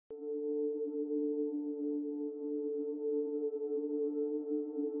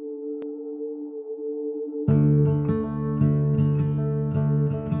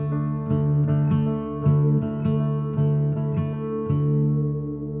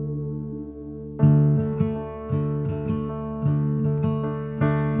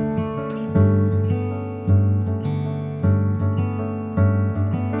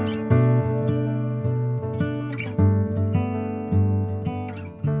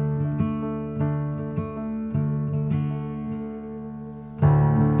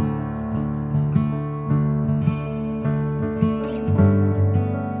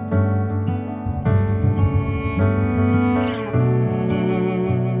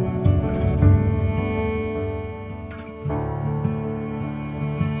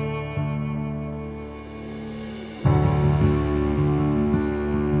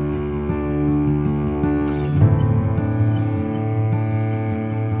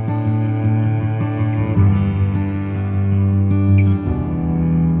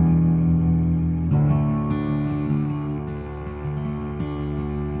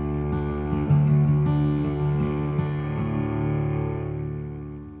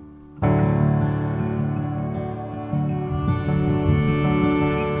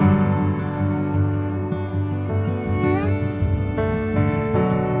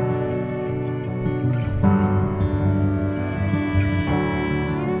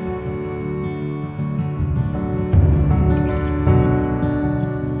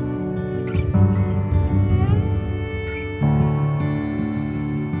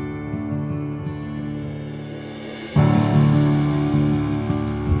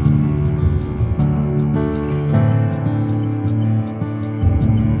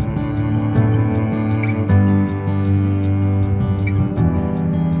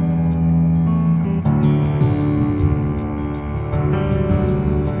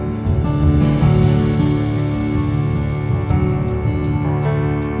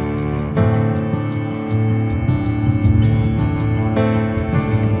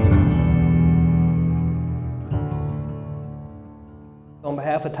On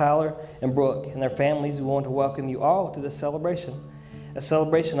behalf of Tyler and Brooke and their families, we want to welcome you all to this celebration, a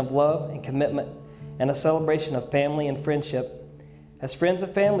celebration of love and commitment, and a celebration of family and friendship. As friends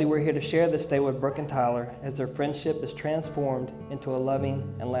and family, we're here to share this day with Brooke and Tyler as their friendship is transformed into a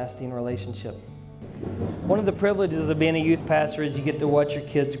loving and lasting relationship. One of the privileges of being a youth pastor is you get to watch your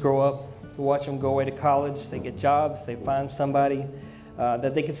kids grow up, to watch them go away to college, they get jobs, they find somebody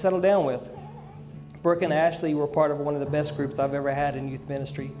that they can settle down with. Brooke and Ashley were part of one of the best groups I've ever had in youth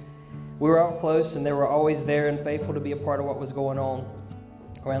ministry. We were all close and they were always there and faithful to be a part of what was going on.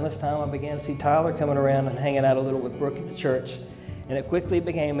 Around this time I began to see Tyler coming around and hanging out a little with Brooke at the church, and it quickly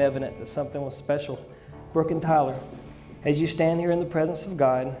became evident that something was special. Brooke and Tyler, as you stand here in the presence of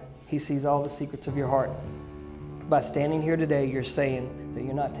God, He sees all the secrets of your heart. By standing here today, you're saying that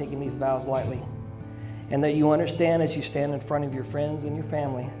you're not taking these vows lightly, and that you understand as you stand in front of your friends and your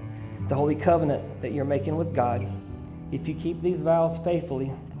family the holy covenant that you're making with God. If you keep these vows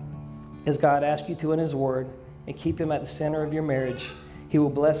faithfully, as God asked you to in His Word, and keep Him at the center of your marriage, He will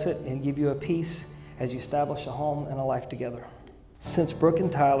bless it and give you a peace as you establish a home and a life together. Since Brooke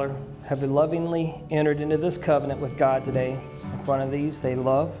and Tyler have lovingly entered into this covenant with God today, in front of these they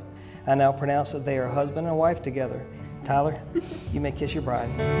love, I now pronounce that they are husband and wife together. Tyler, you may kiss your bride.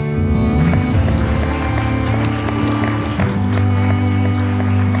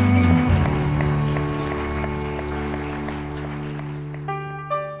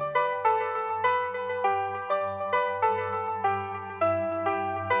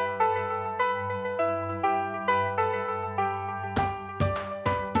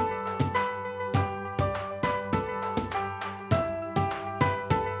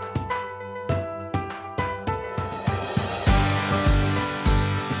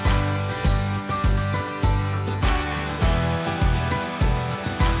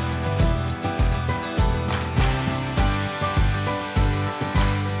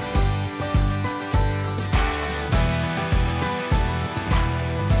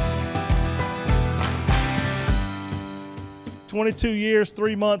 22 years,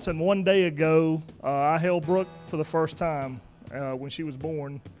 3 months, and 1 day ago, I held Brooke for the first time when she was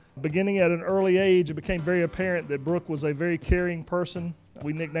born. Beginning at an early age, it became very apparent that Brooke was a very caring person.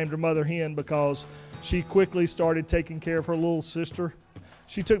 We nicknamed her Mother Hen because she quickly started taking care of her little sister.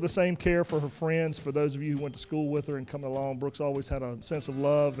 She took the same care for her friends. For those of you who went to school with her and coming along, Brooke's always had a sense of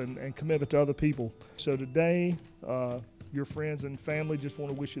love and commitment to other people. So today, your friends and family just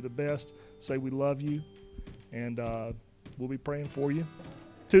want to wish you the best, say we love you, and we'll be praying for you.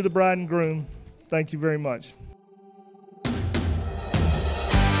 To the bride and groom, thank you very much.